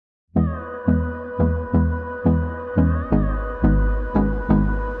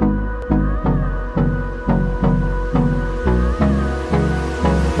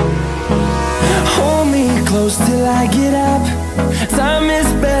close till I get up. Time is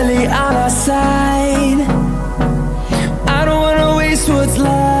barely on our side. I don't wanna waste what's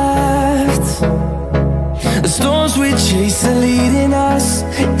left. The storms we chase are leading us,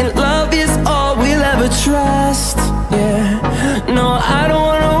 and love is all we'll ever trust. Yeah, no, I don't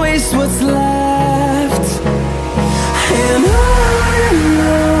wanna waste what's left. And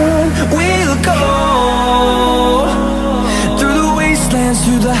on we'll go, through the wastelands,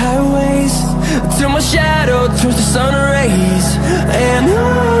 through the highways, till my shadow turns to sun rays. And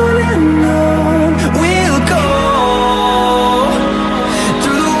on we'll go,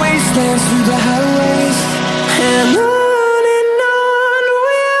 through the wastelands, through the highways, and on.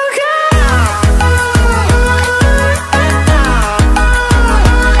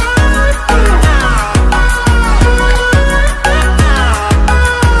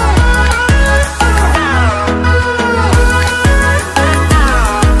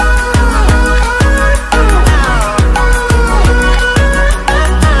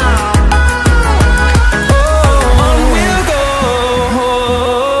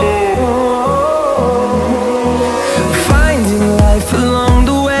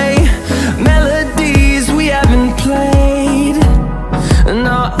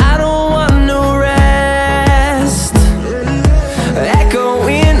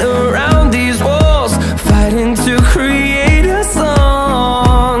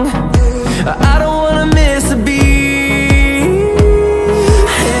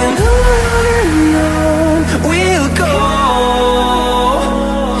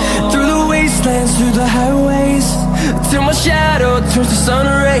 Through the highways, till my shadow turns to sun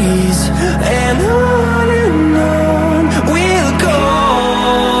rays. And on we'll go,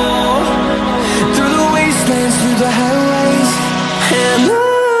 through the wastelands, through the highways, and on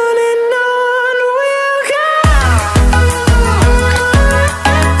we'll go.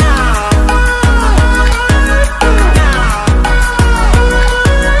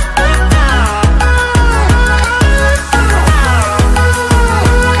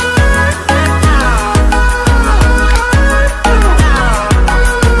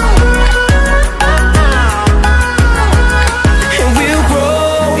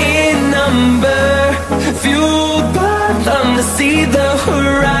 See the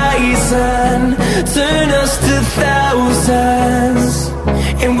horizon turn us to thousands,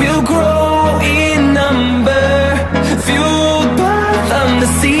 and we'll grow in number, fueled by them to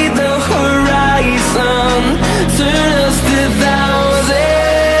see the horizon turn us to thousands.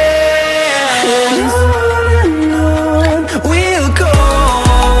 And on we'll go,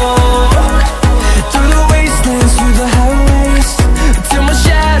 through the wastelands, through the highways, till my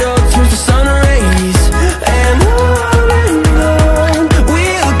shadow turns to sun rays. And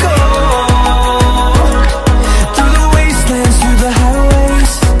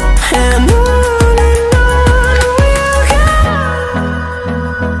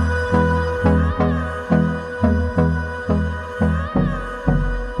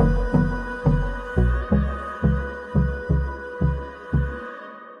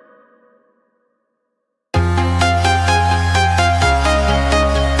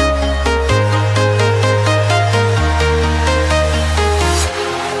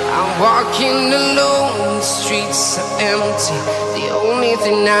walking alone, the streets are empty. The only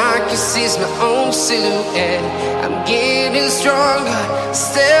thing I can see is my own silhouette. I'm getting stronger,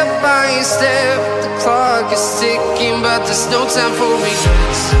 step by step. The clock is ticking, but there's no time for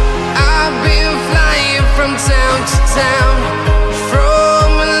regrets. I've been flying from town to town, from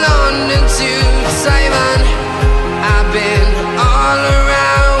London to Taiwan. I've been all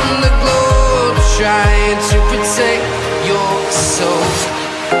around the globe, trying to protect your soul.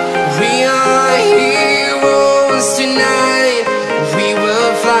 We are heroes tonight. We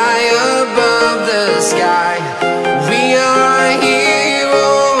will fly above the sky. We are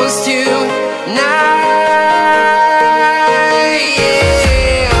heroes tonight.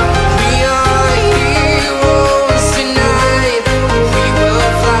 Yeah. We are heroes tonight. We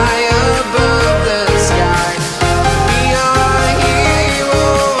will fly above the sky. We are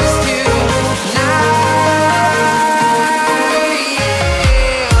heroes tonight.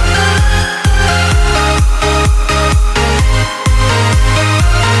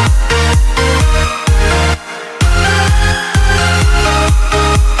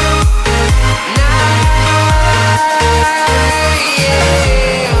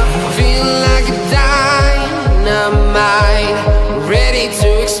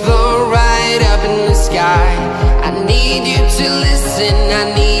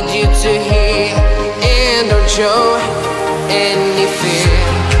 Show any fear.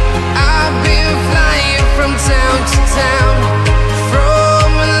 I've been flying from town to town, from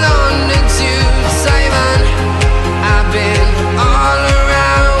London to Taiwan.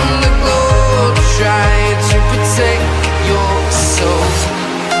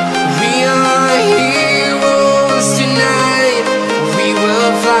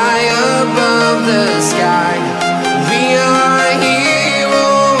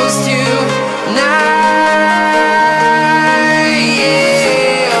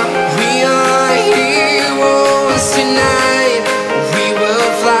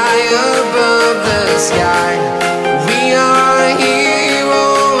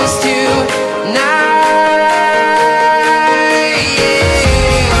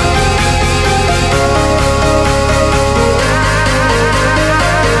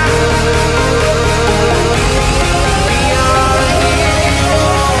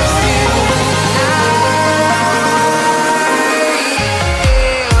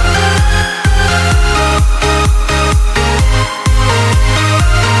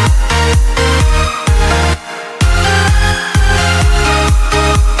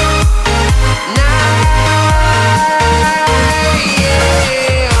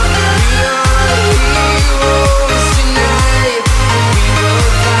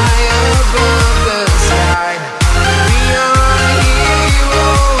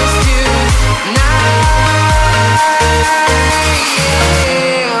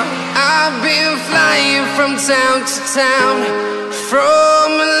 town,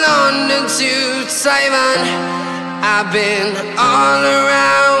 from London to Taiwan. I've been all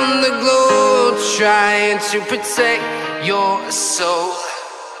around the globe trying to protect your soul.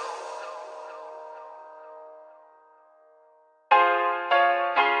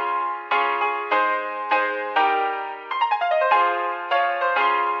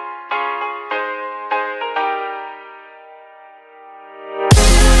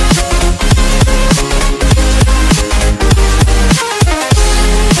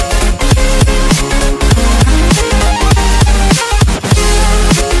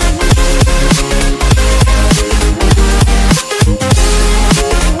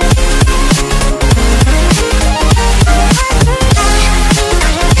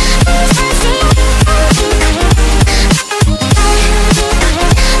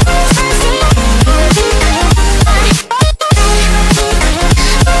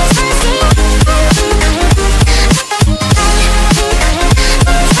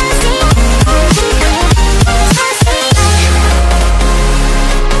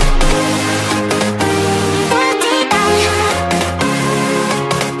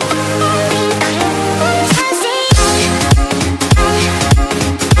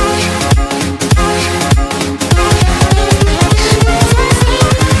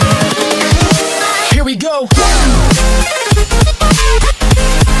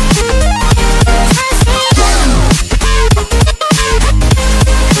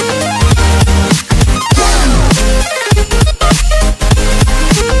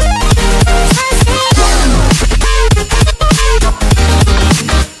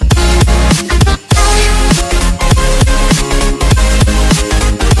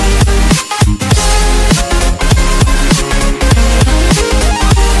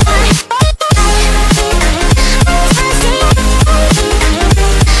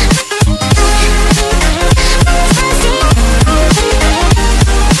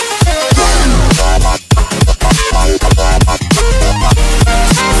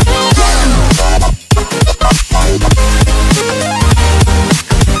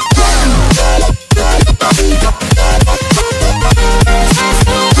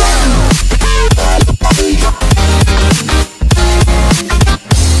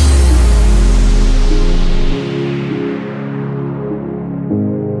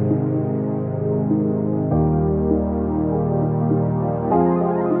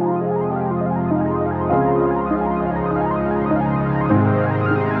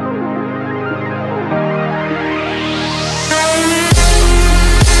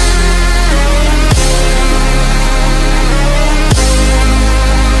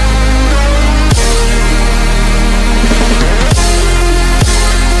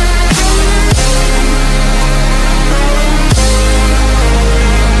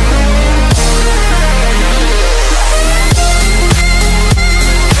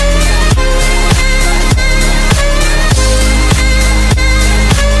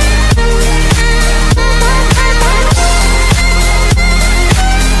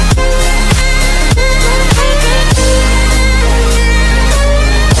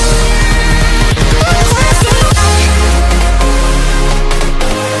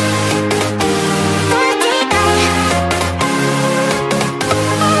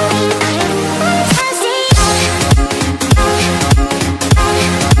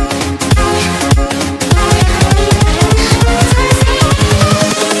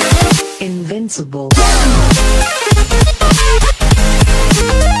 Invincible.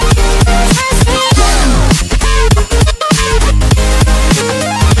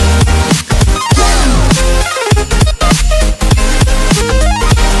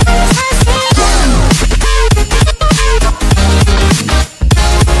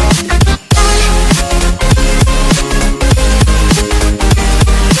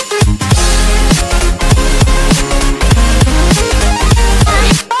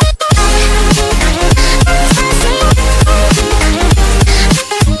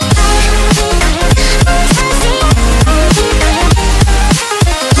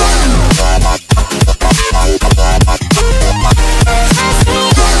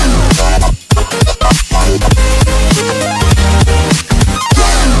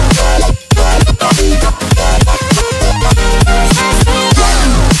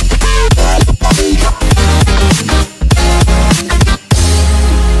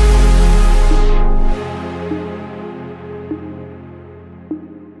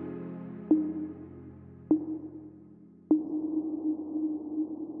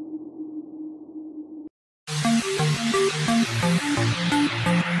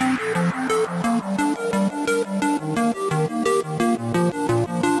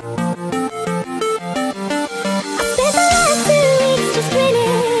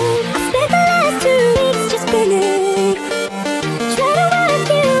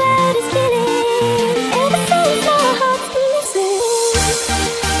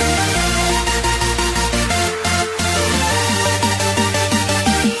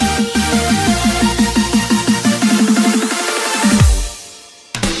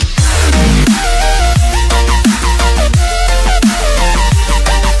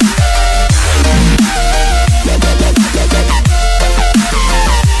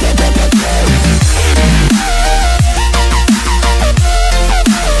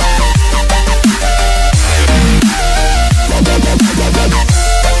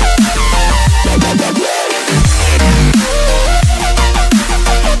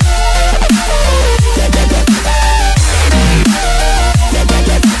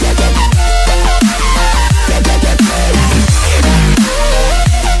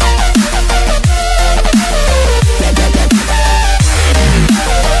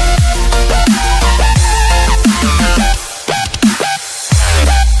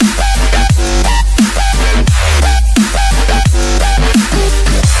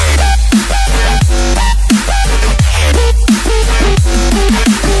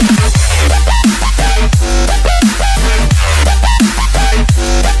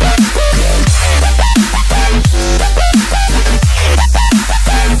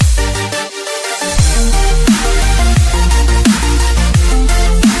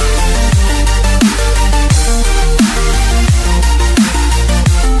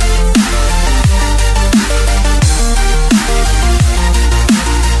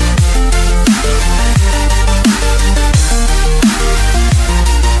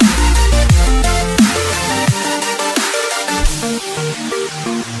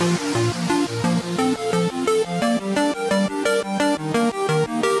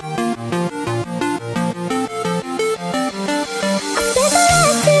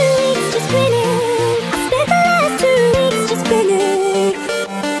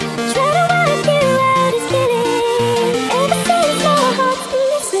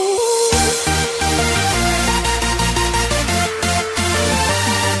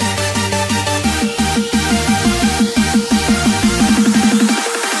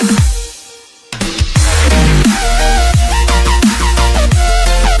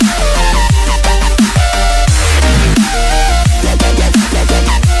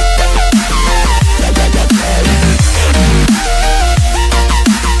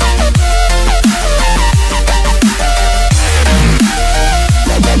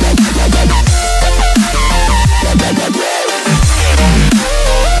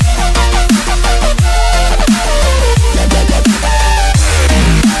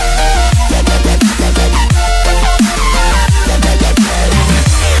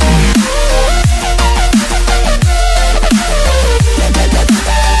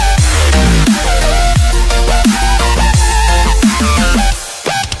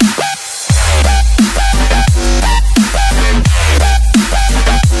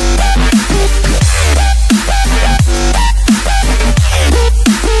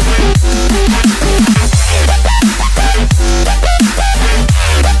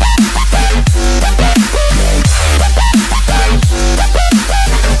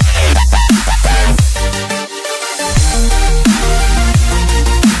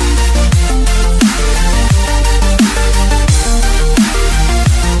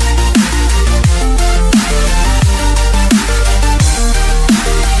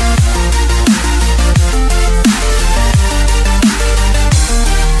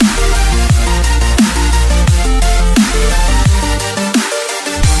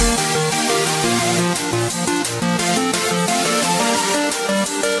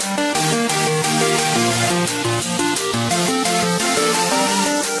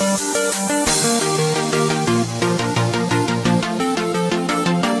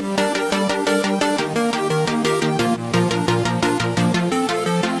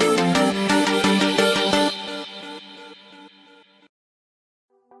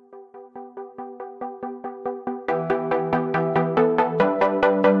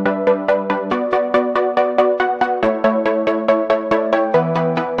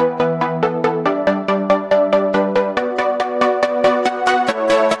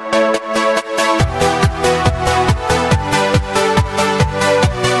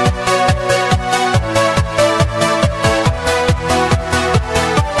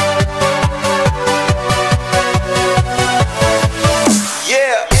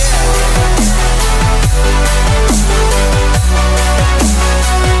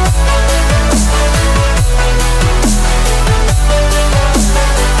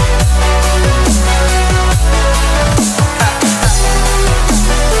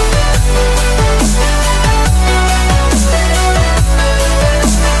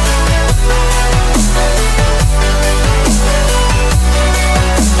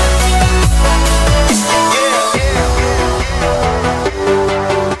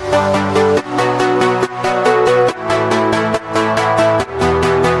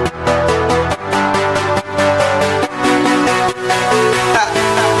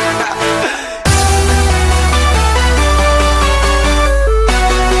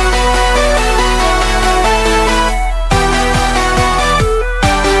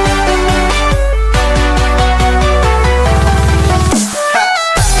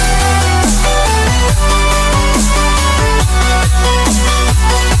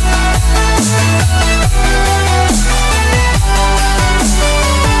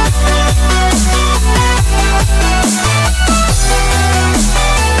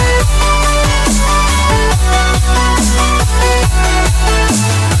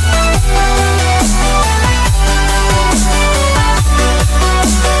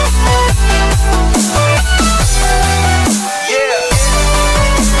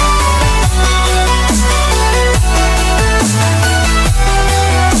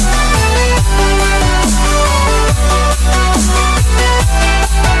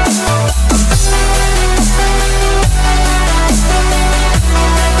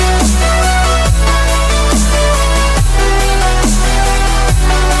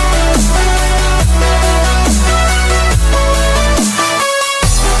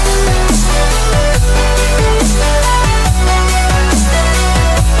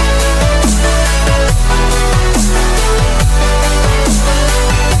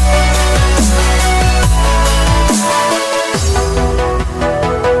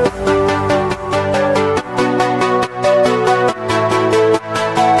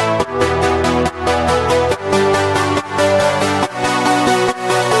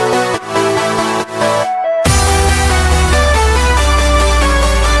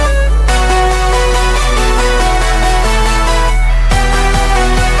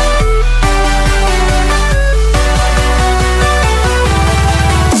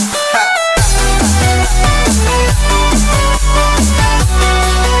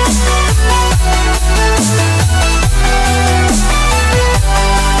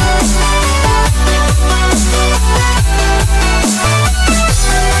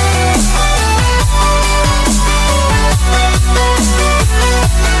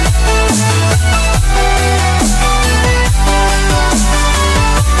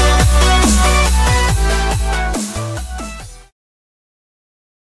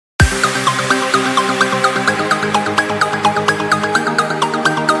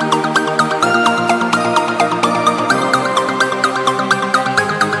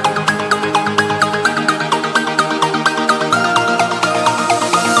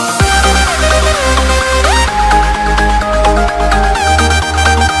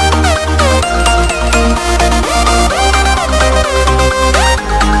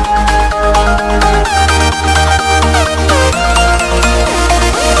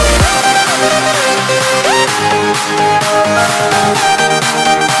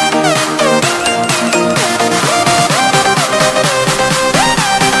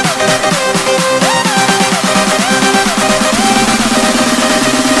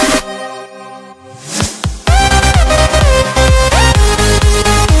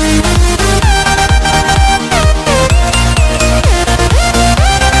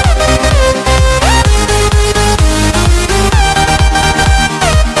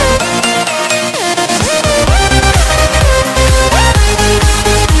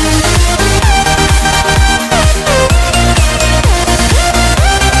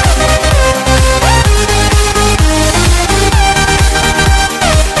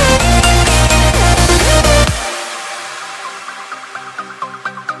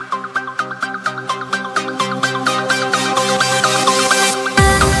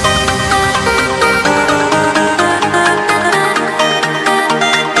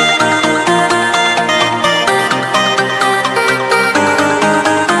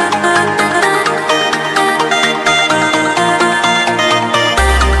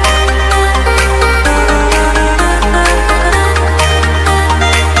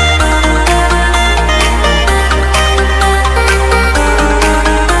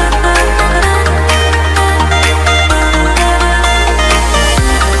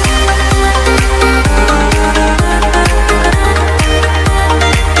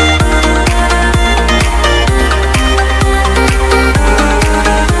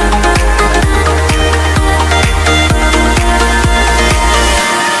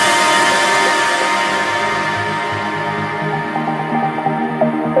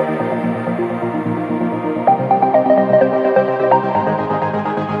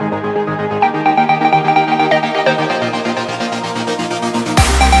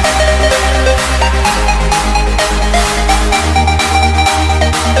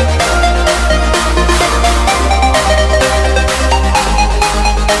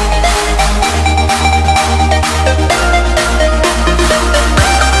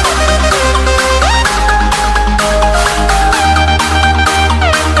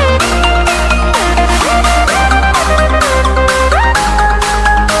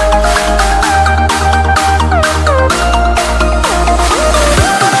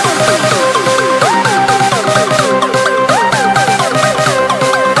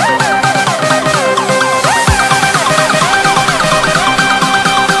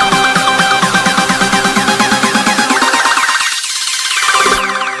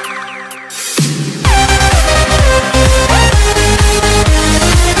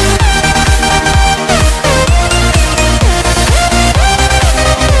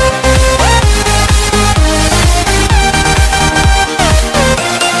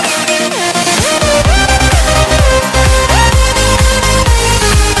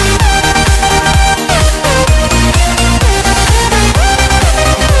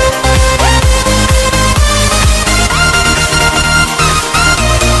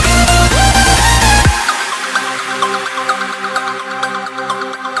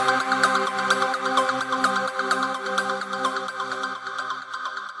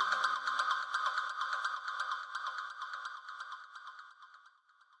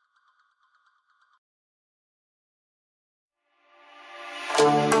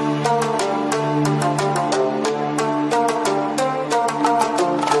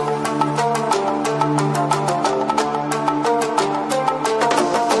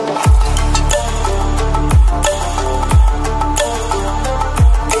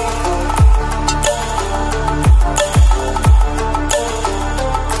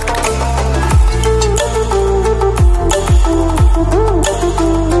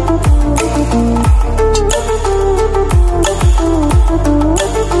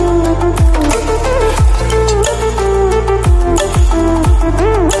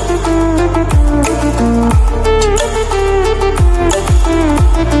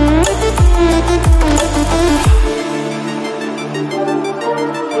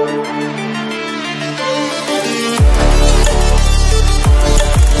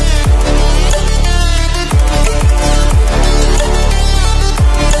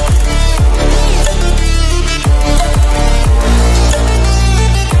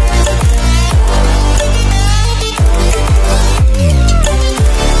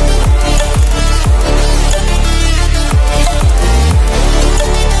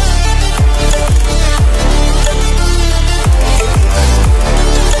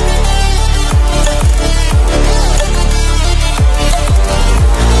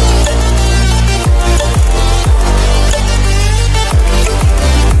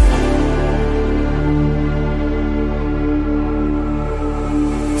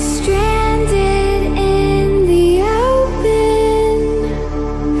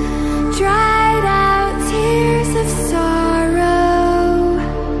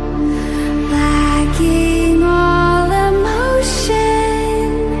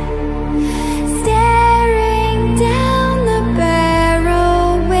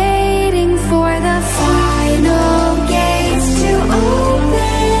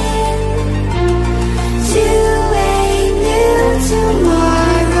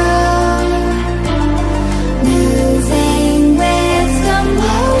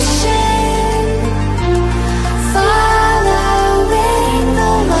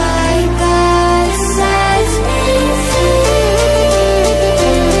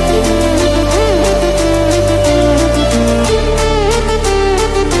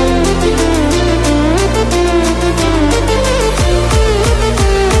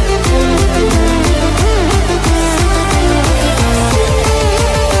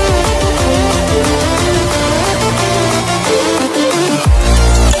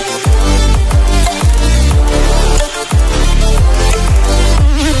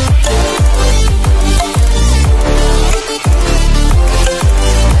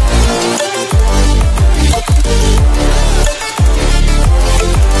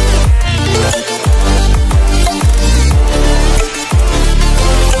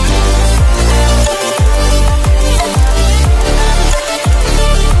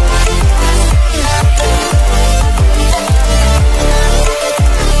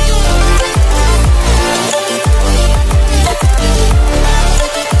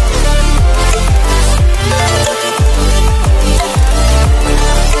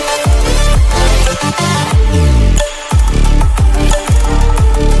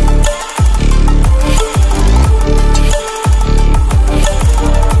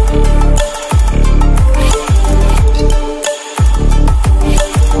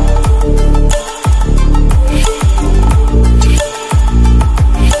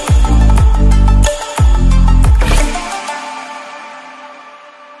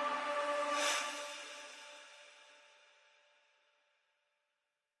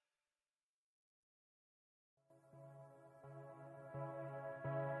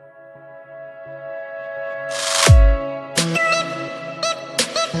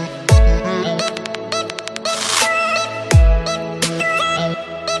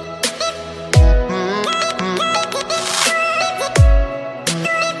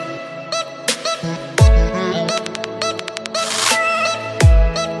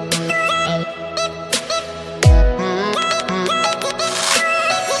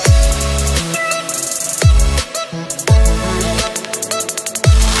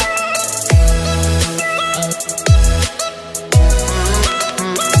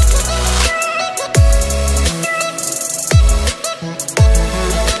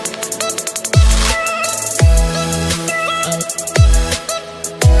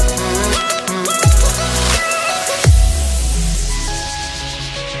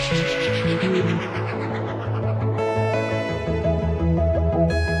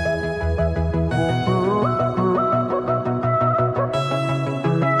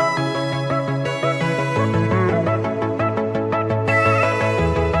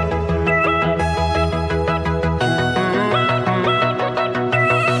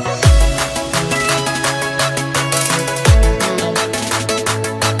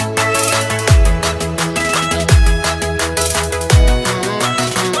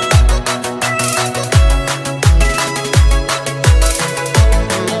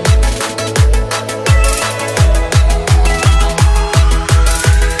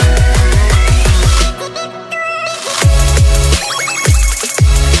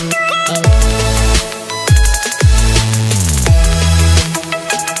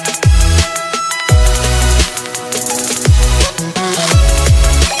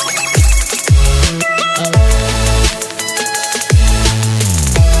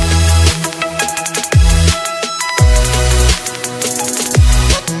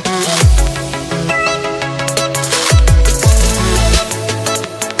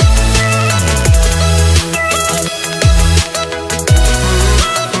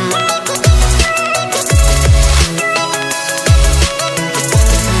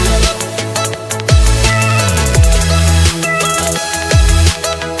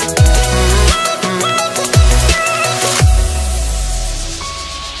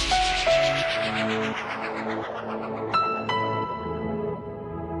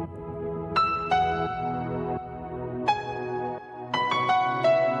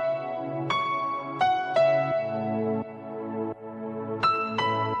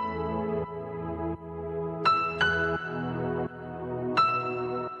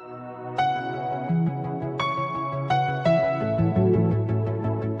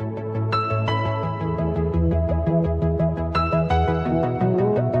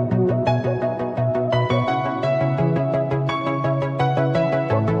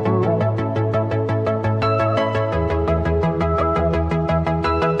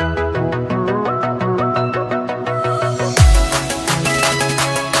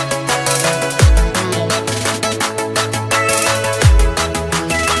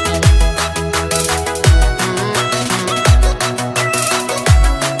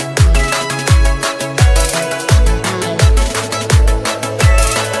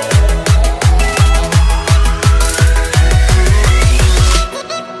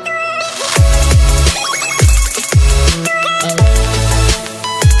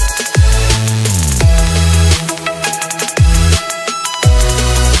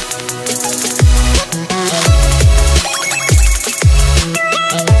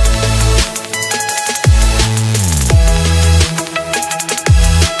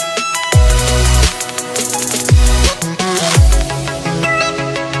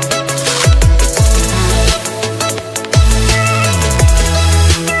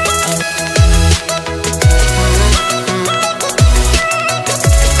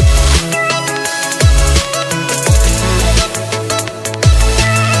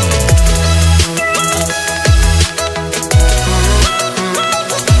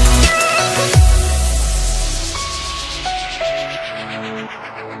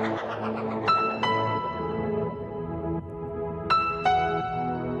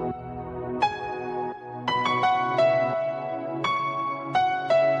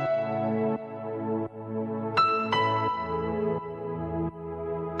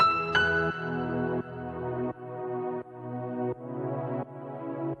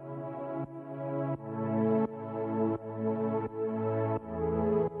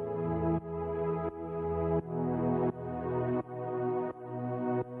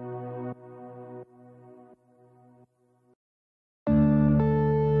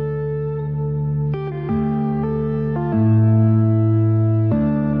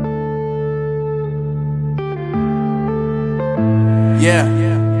 Yeah.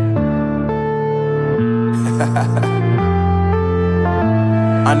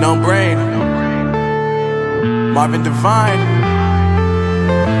 Unknown Brain, Marvin Devine.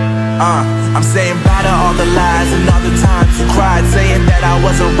 I'm saying bye to all the lies and all the times you cried, saying that I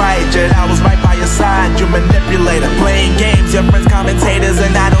wasn't right, yet I was right by your side. You manipulator, playing games, your friends commentators,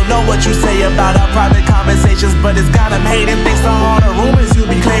 and I don't know what you say about our private conversations, but it's got them hating. Thanks to all the rumors you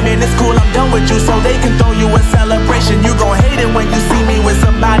be claiming. It's cool, I'm done with you, so they can throw you a celebration. You gon' hate it when you see me with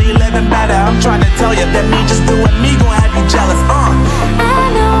somebody living better. I'm trying to tell you that me just doing me gon' have you jealous. I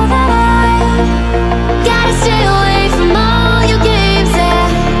know that I gotta stay away from all your games,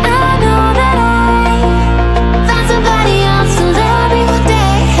 yeah. I know that I found somebody else to love me one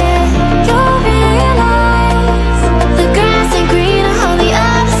day. You'll realize the grass ain't greener on the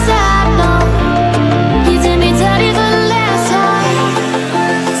other side, no. You did me dirty for the last time,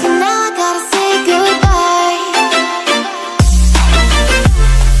 so now I gotta say goodbye.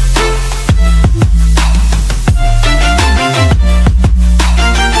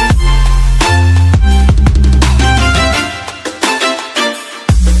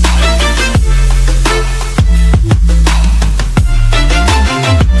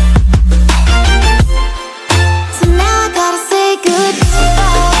 So now I gotta say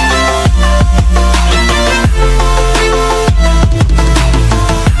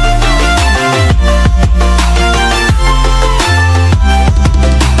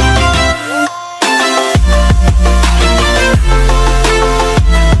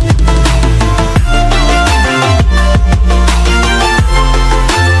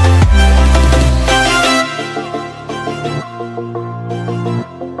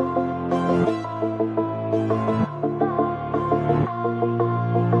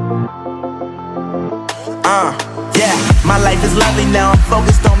Yeah, my life is lovely now, I'm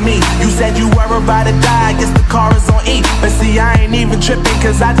focused on me. You said you were about to die, I guess the car is on E. But see, I ain't even tripping,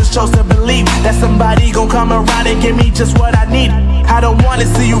 cause I just chose to believe that somebody gon' come around and give me just what I need. I don't wanna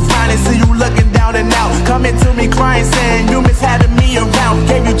see you frowning, see you looking down and out, coming to me crying, saying you miss having me around.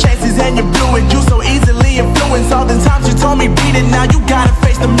 Gave you chances and you blew it, you so easily influenced. All the times you told me beat it, now you gotta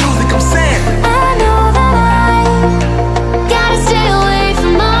face the music. I'm saying I know that I gotta stay away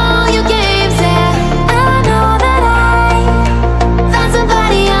from all your games, yeah. I know that I found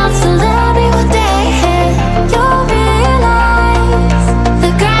somebody else to love me one day. You'll realize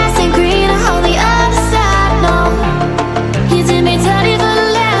the grass ain't greener on the other side, no. You did me dirty for the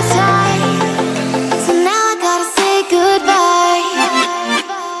last time, so now I gotta say goodbye.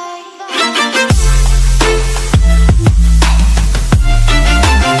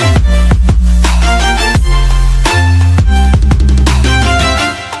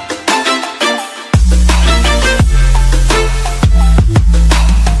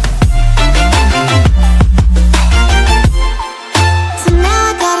 So now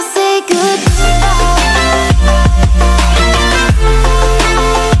I gotta say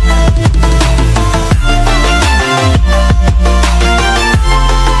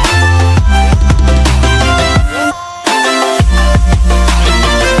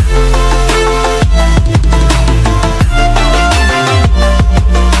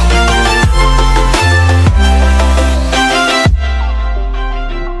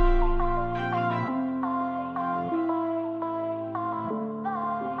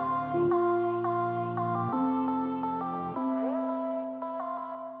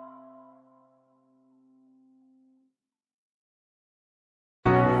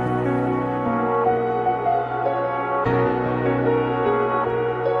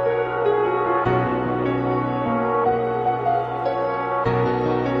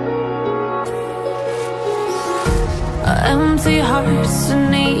empty hearts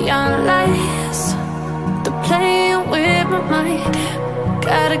and neon lights, they're playing with my mind.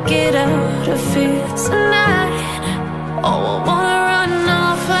 Gotta get out of here tonight. Oh, I wanna run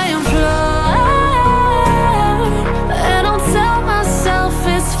off and fly, and I'll tell myself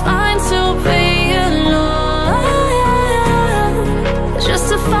it's fine to be alone, just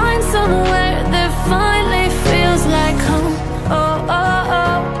to find somewhere that finally feels like home. Oh, oh,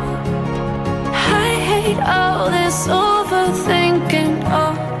 oh. I hate all this overthinking.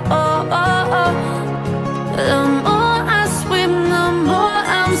 Oh, oh, oh, oh. The more I swim, the more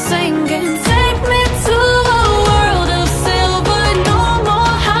I'm sinking. Take me to a world of silver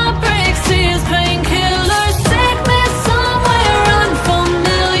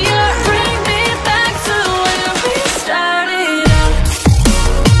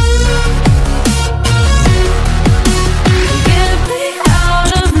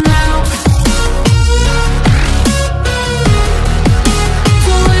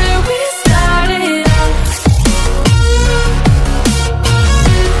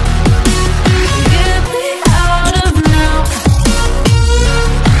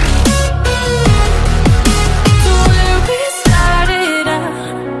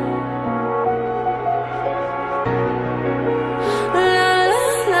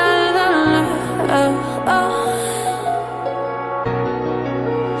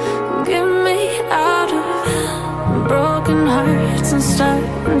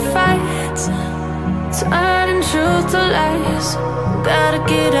to last. Gotta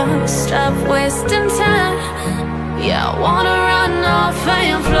get up, stop wasting time. Yeah, I wanna run off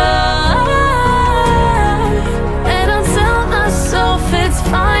and fly. And I'll tell myself it's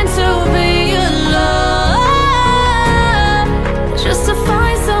fine to be alone, just to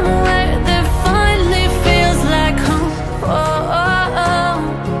find somewhere that finally feels like home.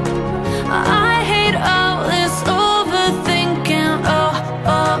 I hate all this overthinking.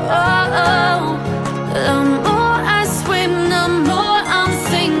 The more I swim, the more I'm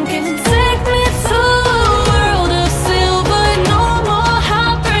sinking. Take me to a world of silver, no more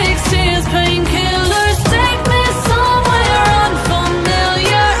heartbreaks, tears, painkillers. Take me somewhere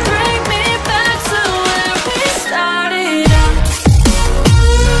unfamiliar, bring me back to where we started out.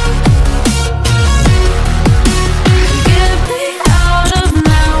 Get me out of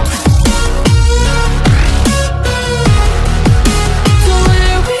now, to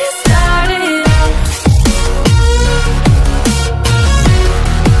where we started out.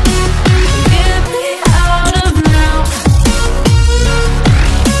 Get me out of now,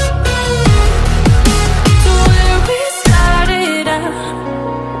 to where we started out.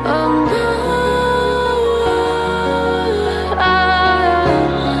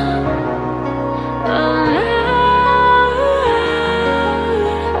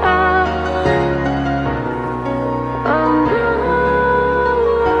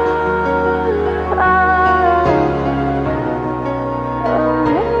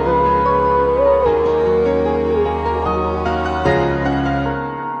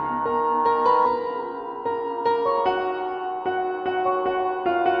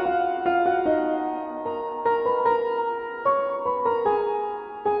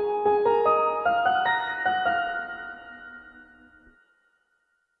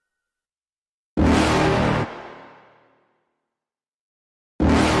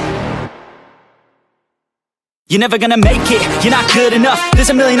 You're never gonna make it, you're not good enough. There's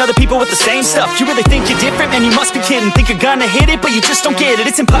a million other people with the same stuff. You really think you're different? Man, you must be kidding. Think you're gonna hit it, but you just don't get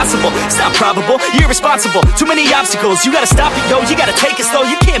it. It's impossible, it's not probable, you're irresponsible. Too many obstacles, you gotta stop it, yo. You gotta take it slow,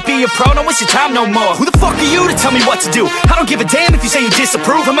 you can't be a pro. Don't waste your time no more. Who the fuck are you to tell me what to do? I don't give a damn if you say you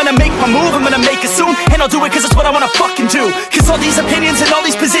disapprove. I'm gonna make my move, I'm gonna make it soon. And I'll do it cause it's what I wanna fucking do. Cause all these opinions and all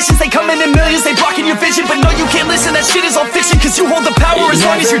these positions, they come in millions, they blocking your vision. But no, you can't listen, that shit is all fiction. Cause you hold the power as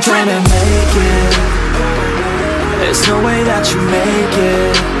long as you're dreaming. Make it. There's no way that you make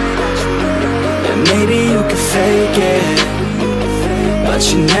it. And maybe you can fake it, but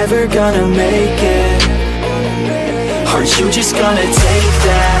you're never gonna make it. Are you just gonna take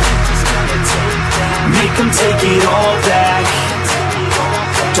that? Make them take it all back.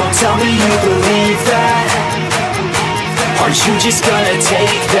 Don't tell me you believe that. Are you just gonna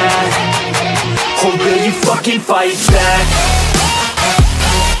take that? Or will you fucking fight back?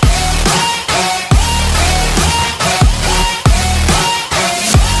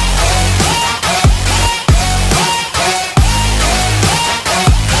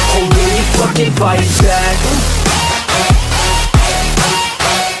 Fucking fight back.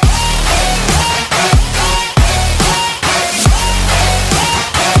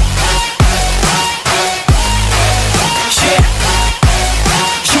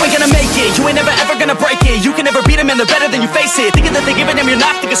 You ain't never ever gonna break it. You can never beat them and they're better than you face it. Thinking that they give a damn, you're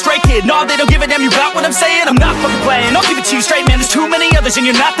not thinking straight, kid. No, they don't give a damn, you got what I'm saying? I'm not fucking playing, I'll give it to you straight, man. There's too many others and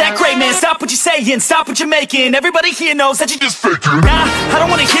you're not that great, man. Stop what you're saying, stop what you're making. Everybody here knows that you just faking. Nah, I don't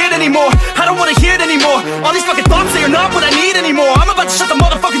wanna hear it anymore, I don't wanna hear it anymore. All these fucking thoughts, they are not what I need anymore. I'm about to shut the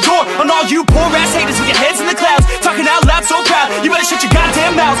motherfucking door on all you poor ass haters with your heads in the clouds, talking out loud so proud. You better shut your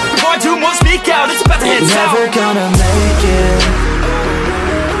goddamn mouth before I do more speak out. It's about to head south. You're never gonna make it.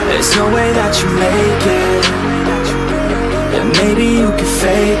 There's no way that you make it. And maybe you can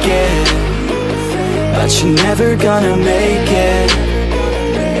fake it, but you're never gonna make it.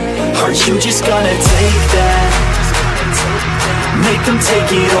 Are you just gonna take that? Make them take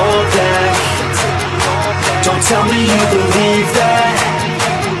it all back. Don't tell me you believe that.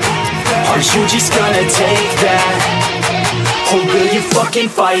 Are you just gonna take that? Or will you fucking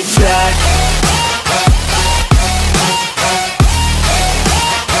fight back?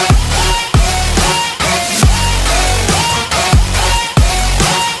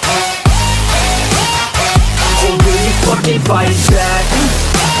 Fucking fight back.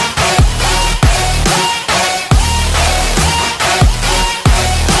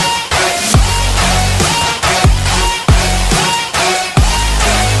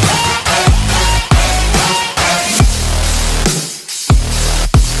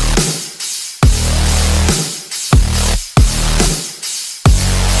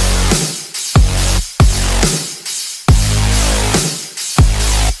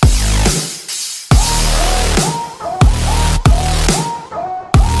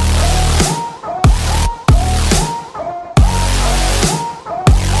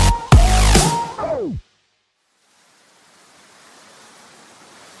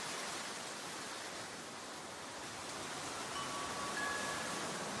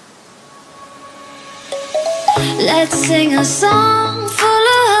 Let's sing a song full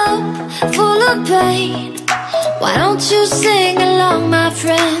of hope, full of pain. Why don't you sing along, my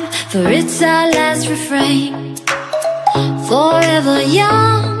friend? For it's our last refrain. Forever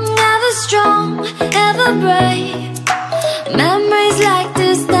young, ever strong, ever brave. Memories like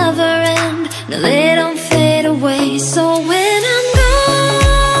this never end. No, they don't fade away. So when I'm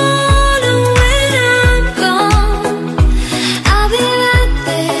gone, oh, when I'm gone, I'll be right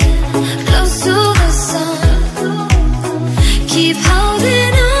there, close to the sun. Keep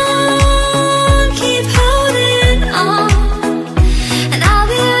holding on, keep holding on, and I'll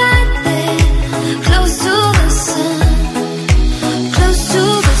be right there, close to the sun, close to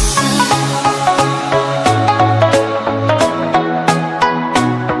the sun.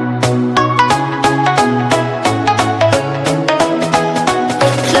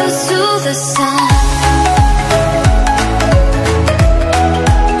 Close to the sun.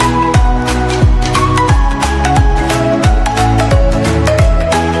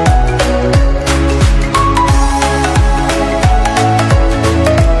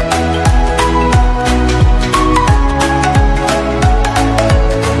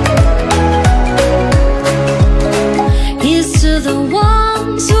 Here's to the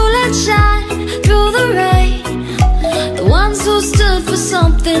ones who let shine through the rain, the ones who stood for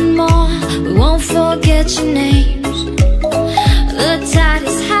something more. We won't forget your names. The tide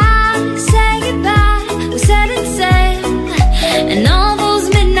is high, say goodbye, we set it sail, and all those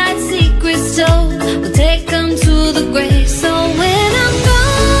midnight secrets told, we'll take them to the grave. So when I'm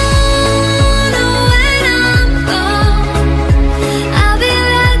gone, oh, when I'm gone, I'll be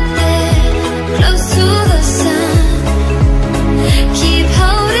right there, close to the sun. Keep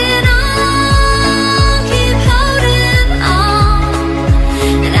holding on, keep holding on,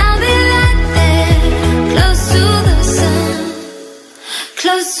 and I'll be right there, close to the sun,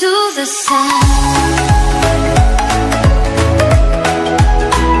 close to the sun.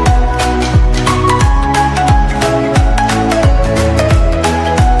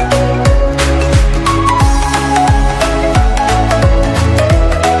 Close to the sun.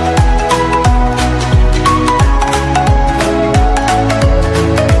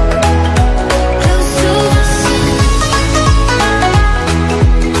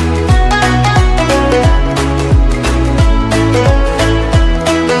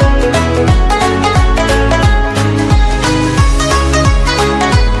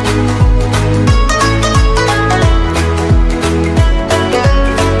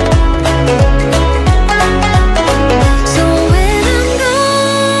 So when I'm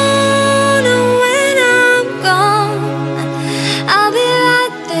gone, oh, when I'm gone, I'll be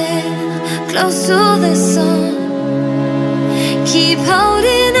right there, close to the sun. Keep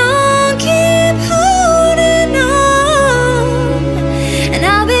holding on, keep holding on, and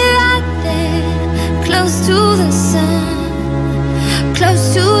I'll be right there, close to the sun, close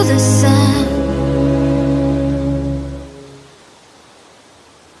to the sun.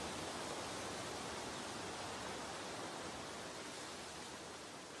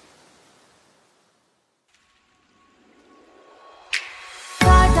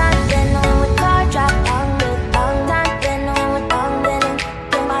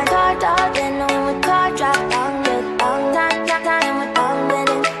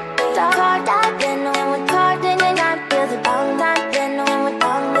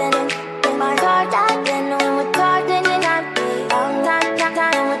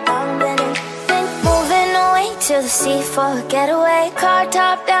 To the sea for a getaway, car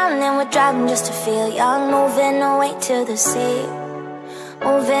top down and we're driving just to feel young. Moving away to the sea,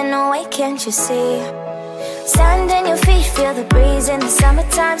 moving away, can't you see? Sand in your feet, feel the breeze in the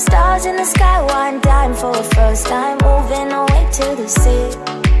summertime. Stars in the sky, one dime for a first time. Moving away to the sea,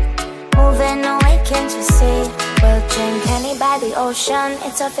 moving away, can't you see? We'll drink honey by the ocean,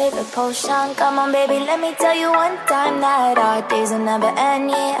 it's our favorite potion. Come on baby, let me tell you one time that our days will never end,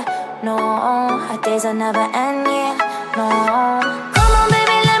 yeah. No, our days will never end, yeah. No. Come on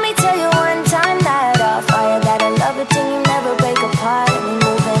baby, let me tell you one time that our fire got a love it till you never break apart. And we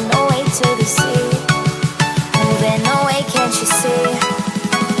moving away to the sea, moving away, can't you see?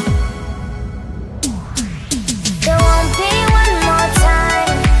 There won't be one more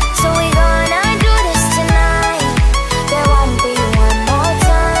time, so we gonna do this tonight. There won't be one more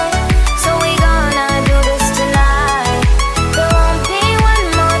time, so we gonna do this tonight. There won't be one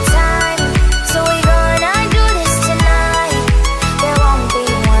more time, so we gonna do this tonight.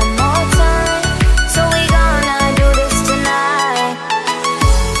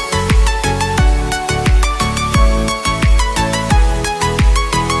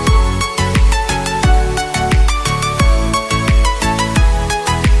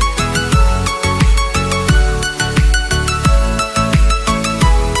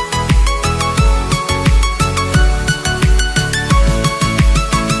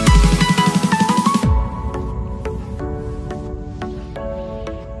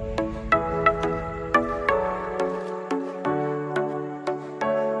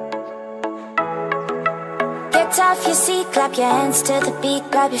 tough, you see, clap your hands to the beat.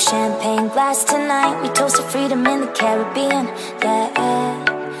 Grab your champagne glass tonight. We toast to freedom in the Caribbean,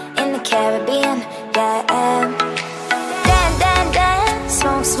 yeah, in the Caribbean, yeah. Dan, dan, dan,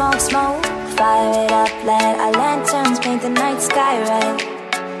 smoke, smoke, smoke. Fire it up, let our lanterns paint the night sky red.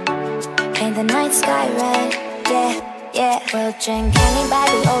 Paint the night sky red, yeah. Yeah, we'll drink honey by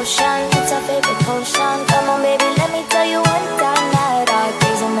the ocean. It's our favorite potion. Come on, baby, let me tell you one time that our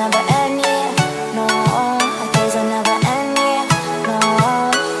days will never end, yeah. No, our days will never end, yeah. No.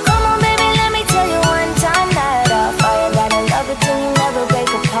 Come on, baby, let me tell you one time that our fire got a love it till you never break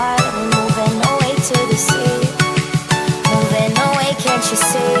apart. We're moving away to the sea. Moving away, can't you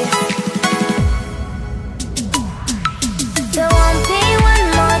see? There won't be one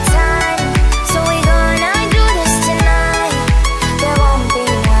more time, so we gonna do this tonight. There won't be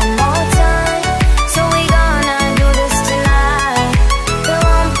one more time, so we gonna do this tonight. There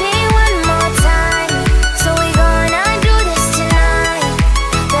won't be one more time, so we gonna do this tonight.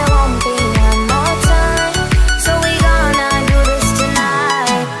 There won't be one more time, so we gonna do this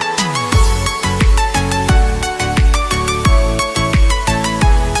tonight.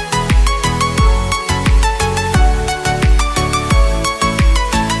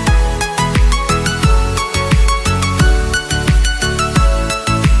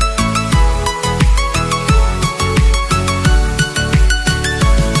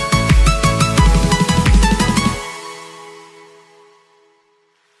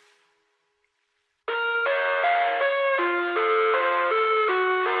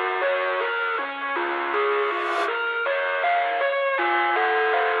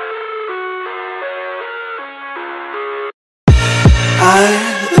 I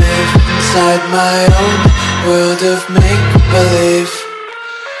live inside my own world of make-believe.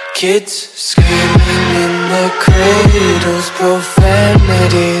 Kids screaming in the cradles,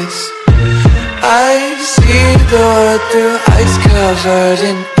 profanities. I see the world through ice covered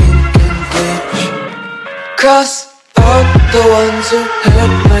in ink and bleach. Cross out the ones who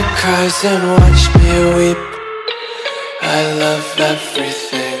heard my cries and watched me weep. I love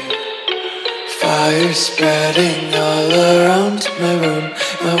everything. Fire spreading all around my room.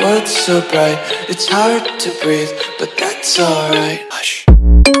 My world's so bright, it's hard to breathe, but that's alright. Hush.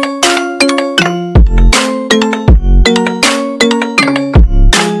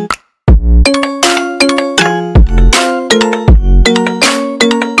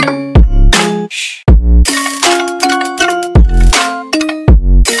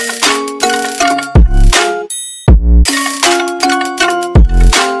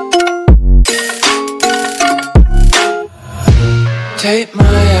 Take my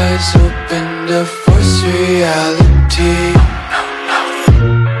eyes open to force reality.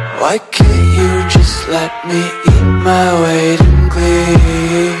 Why can't you just let me eat my weight in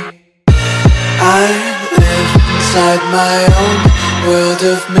glee? I live inside my own world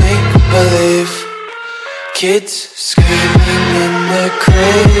of make-believe. Kids screaming in the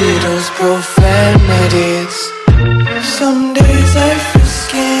cradles, profanities. Some days I feel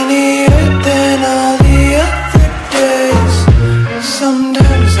skinnier than all the other days.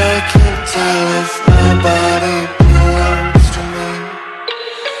 Sometimes I can't tell if my body belongs to me.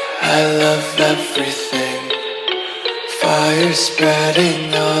 I love everything. Fire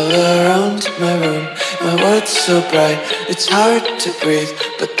spreading all around my room. My world's so bright, it's hard to breathe,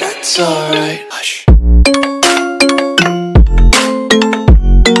 but that's alright. Hush.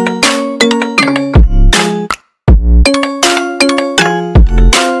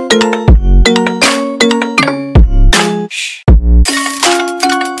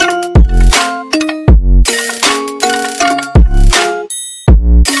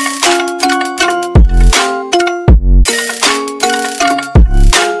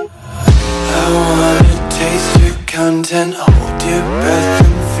 Content, hold your breath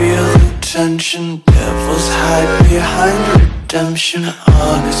and feel the tension. Devils hide behind redemption.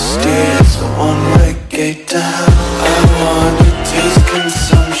 Honesty is a one-way gate to hell. I wanna taste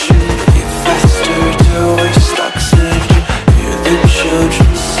consumption. Be faster to waste oxygen. Hear the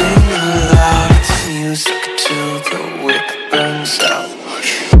children sing aloud. It's music till the wick burns out.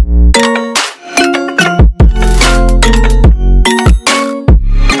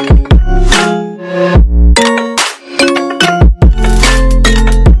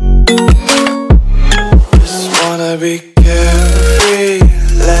 Be carefree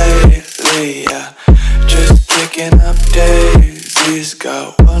lately, yeah. Just kicking up daisies.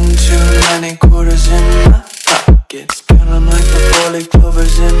 Got one too many quarters in my pockets. Count 'em like the 4-leaf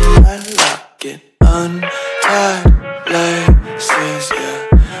clovers in my locket. Untied laces, yeah.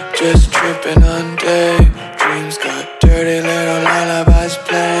 Just tripping on daydreams. Got dirty little lullabies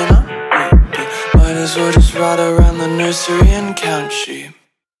playing on repeat. Might as well just ride a nursery and count sheep.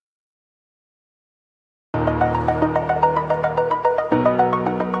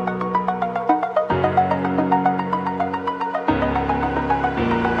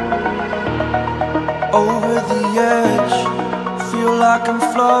 Over the edge, feel like I'm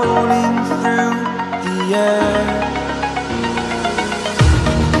floating through the air.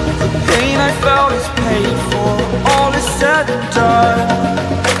 The pain I felt is paid for, all is said and done.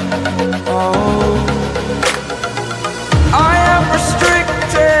 Oh, I am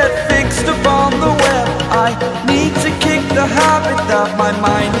restricted, fixed upon the web. I need to kick the habit that my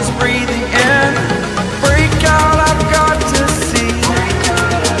mind is breathing in. Break out, I've got to see.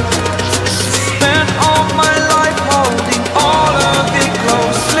 Spent all my life holding all of it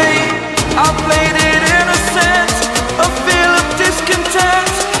closely. I played it innocent, a feel of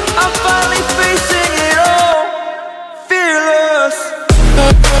discontent. I'm finally facing it all, fearless.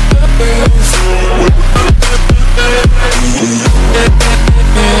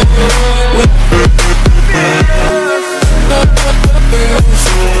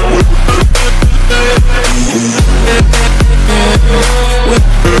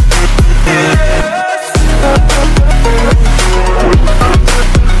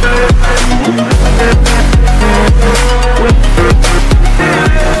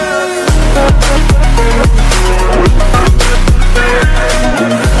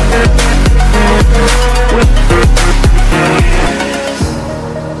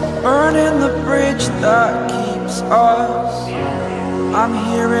 Burning the bridge that keeps us. I'm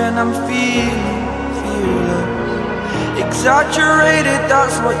here and I'm feeling fearless. Exaggerated,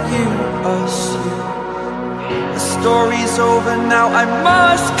 that's what you assume. The story's over now, I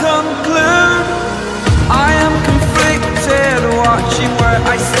must conclude. I am conflicted, watching where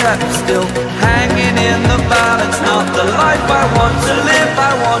I step still, hanging in the balance. Not the life I want to live,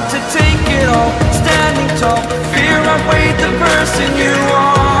 I want to take it all. Standing tall, fear I've weighed the person you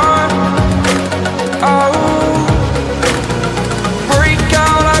are. Oh, break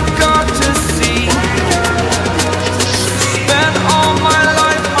out, I've got to see. Spent all my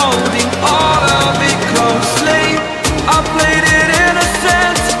life holding all of it closely. I played it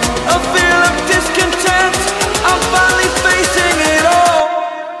innocent, a feel of discontent. I'm finally facing it all,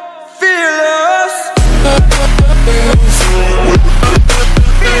 fearless.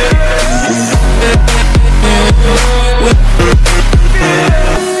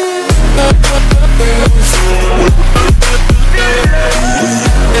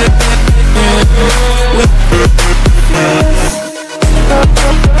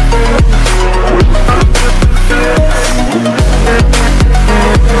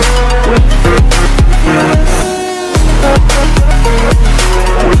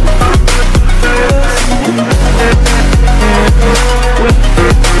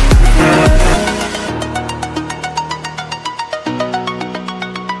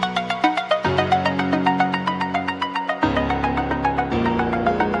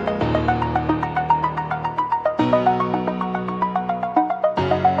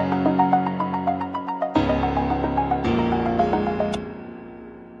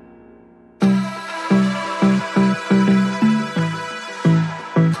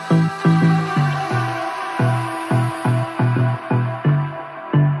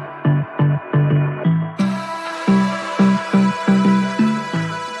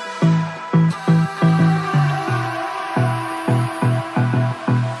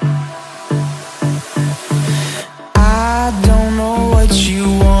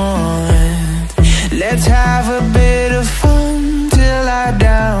 Let's have a bit of fun till I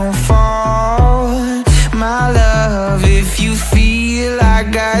downfall. My love, if you feel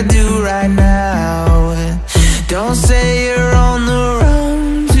like I do right now, don't say you're on the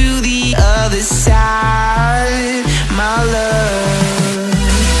run to the other side, my love.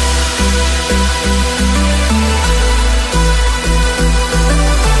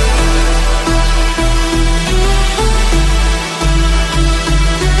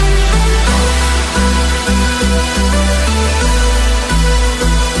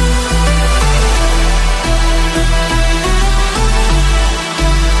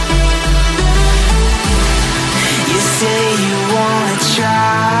 Say you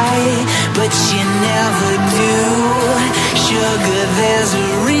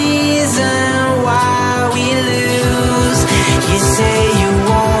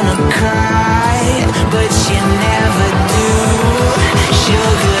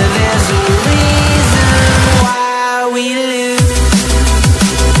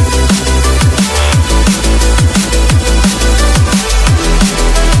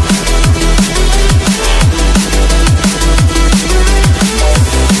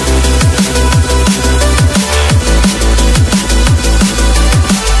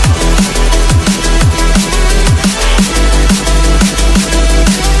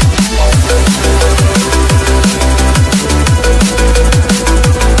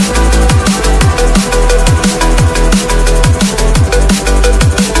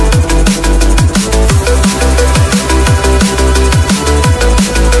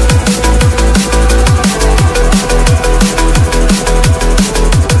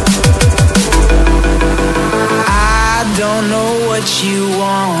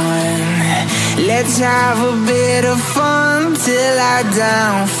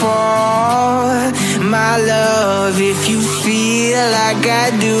fall. My love, if you feel like I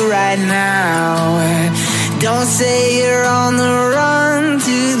do right now, don't say you're on the run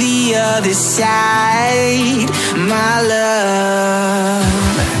to the other side. My love,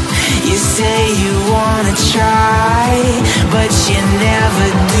 you say you wanna try,